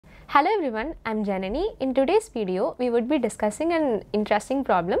Hello everyone, I am Janani. In today's video, we would be discussing an interesting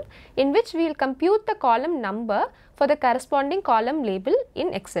problem in which we will compute the column number for the corresponding column label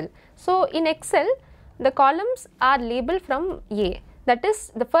in Excel. So, in Excel, the columns are labeled from A. That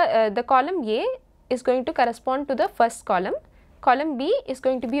is, the column A is going to correspond to the first column. Column B is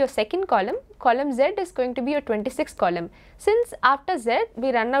going to be your second column, column Z is going to be your 26th column. Since after Z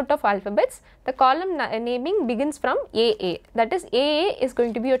we run out of alphabets, the column naming begins from AA. That is, AA is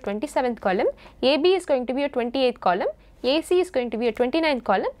going to be your 27th column, AB is going to be your 28th column, AC is going to be your 29th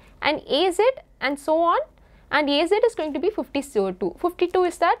column, and AZ and so on, and AZ is going to be 52. 52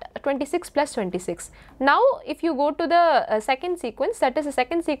 is that 26 plus 26. Now, if you go to the second sequence, that is the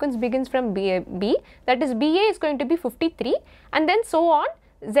second sequence begins from B, that is BA is going to be 53, and then so on,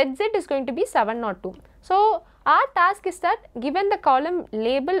 ZZ is going to be 702. So, our task is that given the column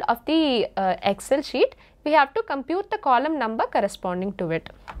label of the Excel sheet, we have to compute the column number corresponding to it.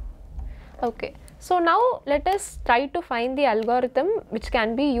 Okay. So, now let us try to find the algorithm which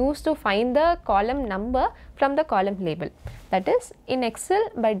can be used to find the column number from the column label. That is, in Excel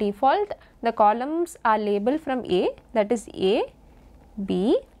by default the columns are labeled from A, that is A,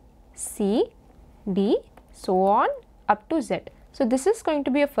 B, C, D, so on up to Z. So, this is going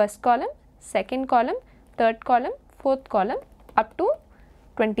to be a first column, second column, third column, fourth column up to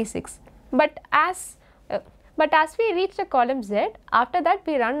 26. But as we reach the column Z, after that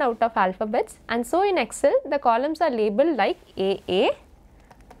we run out of alphabets, and so in Excel the columns are labeled like AA,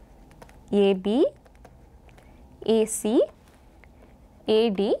 AB, AC,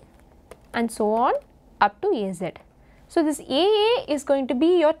 AD and so on up to AZ. So, this AA is going to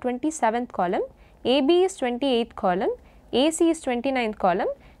be your 27th column, AB is 28th column, AC is 29th column,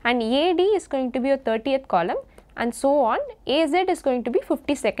 and AD is going to be your 30th column, and so on. AZ is going to be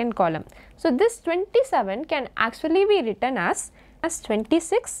 52nd column. So, this 27 can actually be written as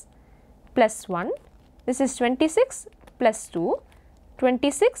 26 plus 1, this is 26 plus 2,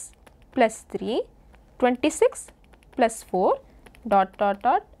 26 plus 3, 26 plus 4 dot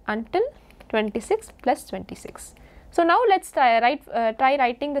until 26 plus 26. So, now let us try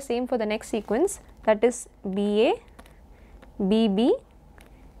writing the same for the next sequence, that is BA, BB,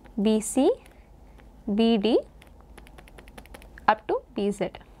 BC, BD up to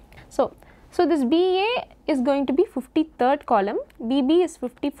BZ. So, this BA is going to be 53rd column, BB is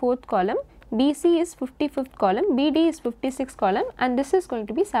 54th column, BC is 55th column, BD is 56th column, and this is going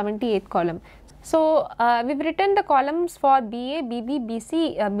to be 78th column. So, we have written the columns for BA, BB,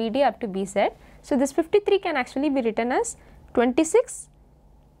 BC, BD up to BZ. So, this 53 can actually be written as 26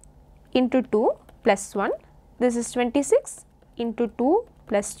 into 2 plus 1, this is 26 into 2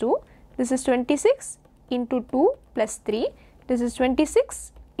 plus 2, this is 26 into 2 plus 3, this is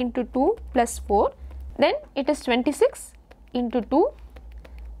 26 into 2 plus 4, then it is 26 into 2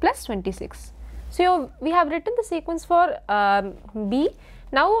 plus 26. So, we have written the sequence for B.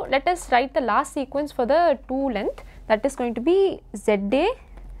 Now, let us write the last sequence for the 2 length, that is going to be ZA,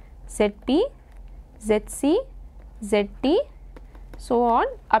 ZB, ZC, ZD, so on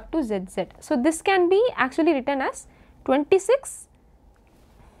up to ZZ. So, this can be actually written as 26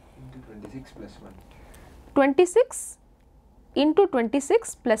 into 26 plus 1. 26 into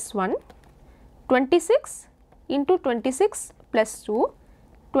 26 plus 1, 26 into 26 plus 2,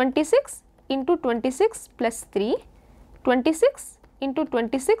 26 into 26 plus 3, 26 into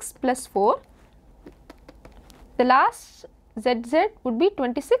 26 plus 4, the last ZZ would be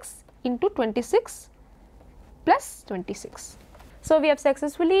 26 into 26 plus 26. So, we have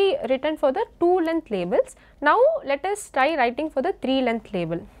successfully written for the 2 length labels. Now, let us try writing for the 3 length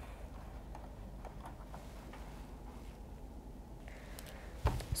label.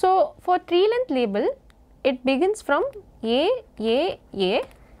 So, for 3 length label, it begins from A, B,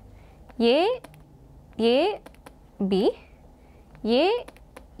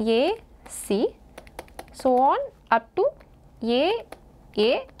 A, C, so on up to Z.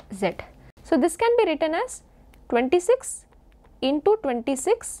 So, this can be written as 26 into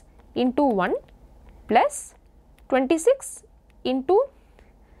 26 into 1 plus 26 into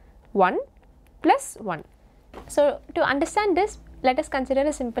 1 plus 1. So, to understand this, let us consider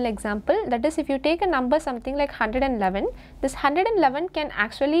a simple example, that is, if you take a number something like 111, this 111 can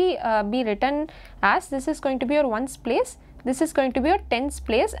actually be written as, this is going to be your ones place, this is going to be your tens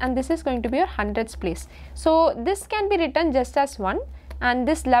place, and this is going to be your hundreds place. So, this can be written just as 1, and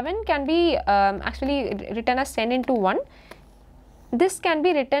this 11 can be actually written as 10 into 1. This can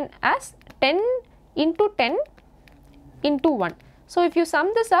be written as 10 into 10 into 1. So, if you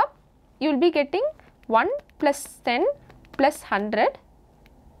sum this up, you will be getting 1 plus 10 plus 100,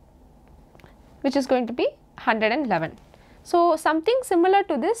 which is going to be 111. So, something similar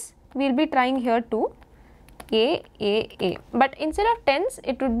to this we will be trying here too, A, but instead of tens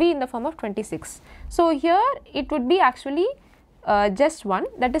it would be in the form of 26. So here it would be actually just 1,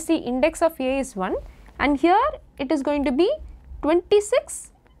 that is the index of A is 1, and here it is going to be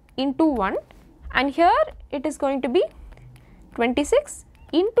 26 into 1, and here it is going to be 26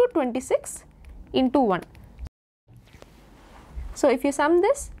 into 26 into 1. So if you sum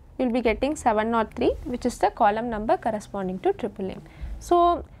this, you will be getting 703, which is the column number corresponding to triple M.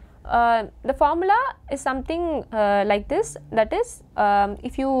 So the formula is something like this, that is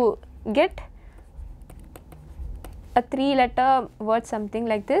if you get a 3-letter word something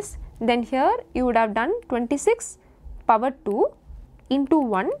like this, then here you would have done 26 power 2 into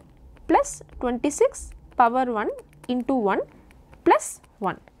 1 plus 26 power 1 into 1 plus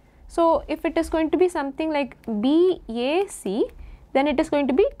 1. So if it is going to be something like BAC, then it is going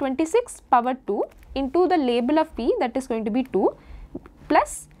to be 26 power 2 into the label of B, that is going to be 2,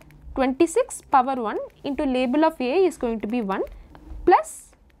 plus 26 power 1 into label of A is going to be 1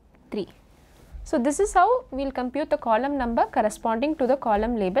 plus 3. So this is how we will compute the column number corresponding to the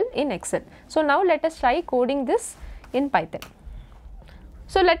column label in Excel. So now let us try coding this in Python.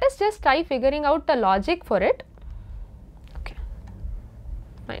 So let us just try figuring out the logic for it. Okay.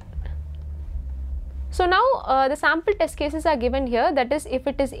 Fine. So now the sample test cases are given here, that is if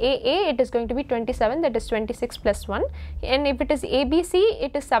it is AA it is going to be 27, that is 26 plus 1, and if it is ABC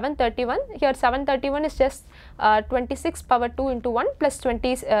it is 731, here 731 is just 26 power 2 into 1 plus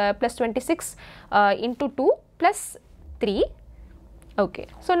 26 into 2 plus 3. Okay.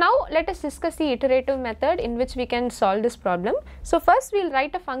 So now let us discuss the iterative method in which we can solve this problem. So first we will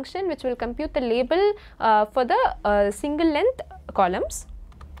write a function which will compute the label for the single length columns.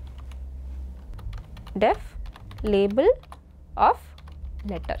 Def label of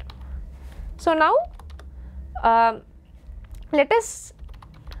letter. So now let us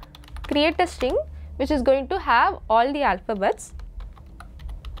create a string which is going to have all the alphabets.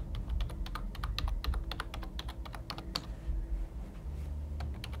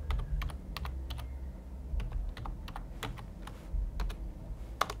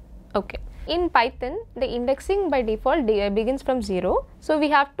 Okay. In Python, the indexing by default begins from 0. So we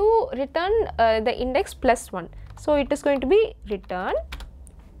have to return the index plus 1. So it is going to be return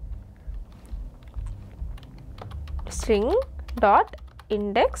string dot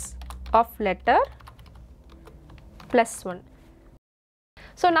index of letter plus 1.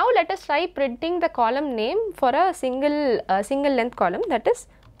 So now let us try printing the column name for a single length column, that is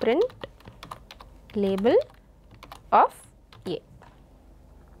print label of A.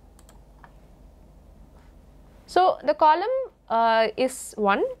 So the column is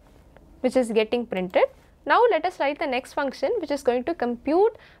 1 which is getting printed. Now let us write the next function which is going to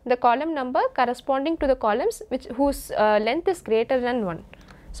compute the column number corresponding to the columns whose length is greater than 1.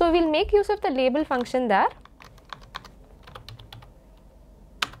 So we will make use of the label function there.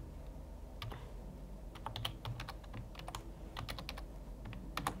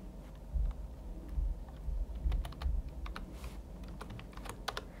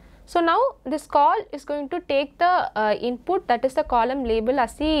 So now this call is going to take the input, that is the column label,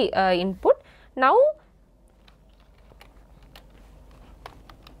 as the input. Now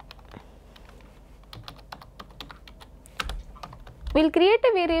we will create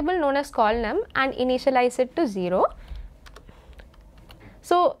a variable known as colnum and initialize it to 0.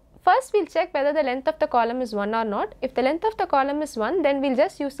 So first we will check whether the length of the column is 1 or not. If the length of the column is 1, then we will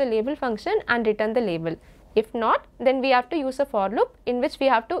just use the label function and return the label. If not, then we have to use a for loop in which we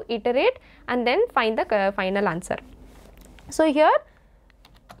have to iterate and then find the final answer. So here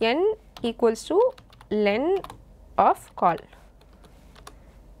n equals to len of call.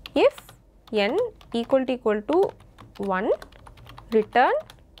 If n equal to 1, return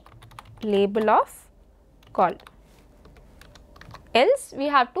label of call. Else we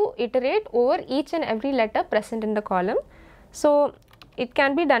have to iterate over each and every letter present in the column. So it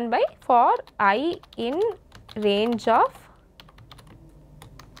can be done by for I in range of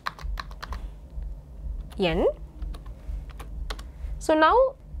n. So now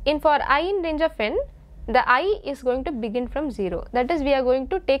for I in range of n, the I is going to begin from 0, that is we are going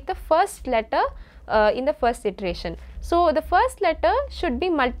to take the first letter in the first iteration. So the first letter should be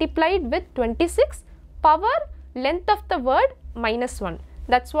multiplied with 26 power length of the word minus 1.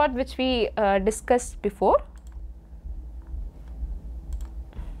 That is what which we discussed before.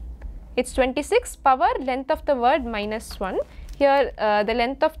 It is 26 power length of the word minus 1. Here the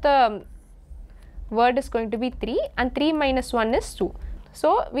length of the word is going to be 3 and 3 minus 1 is 2.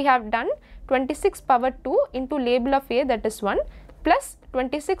 So we have done 26 power 2 into label of A, that is 1, plus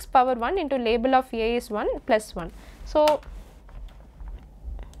 26 power 1 into label of A is 1 plus 1. So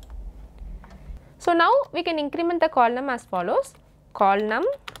So now we can increment the column as follows: column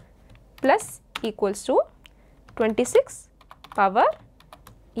plus equals to 26 power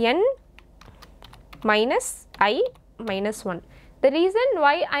n minus I minus 1. The reason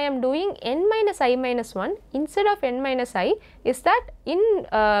why I am doing n minus I minus 1 instead of n minus I is that in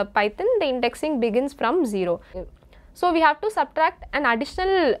Python the indexing begins from 0. So we have to subtract an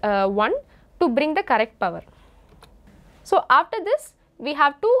additional 1 to bring the correct power. So after this we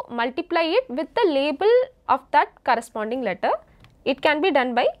have to multiply it with the label of that corresponding letter. It can be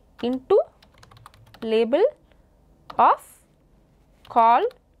done by into label of call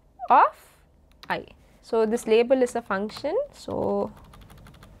of I. So this label is a function, so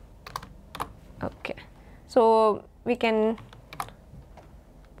okay, so we can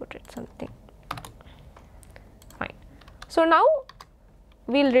put it something fine. So now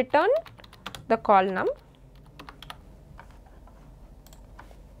we will return the call num.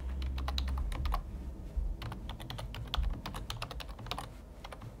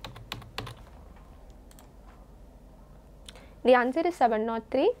 The answer is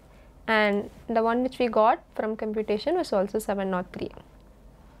 703, and the one which we got from computation was also 703.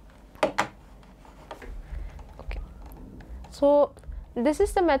 Okay. So this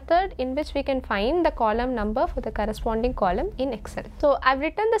is the method in which we can find the column number for the corresponding column in Excel. So I have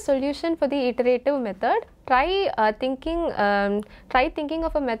written the solution for the iterative method. Try thinking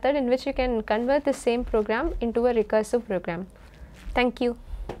of a method in which you can convert the same program into a recursive program. Thank you.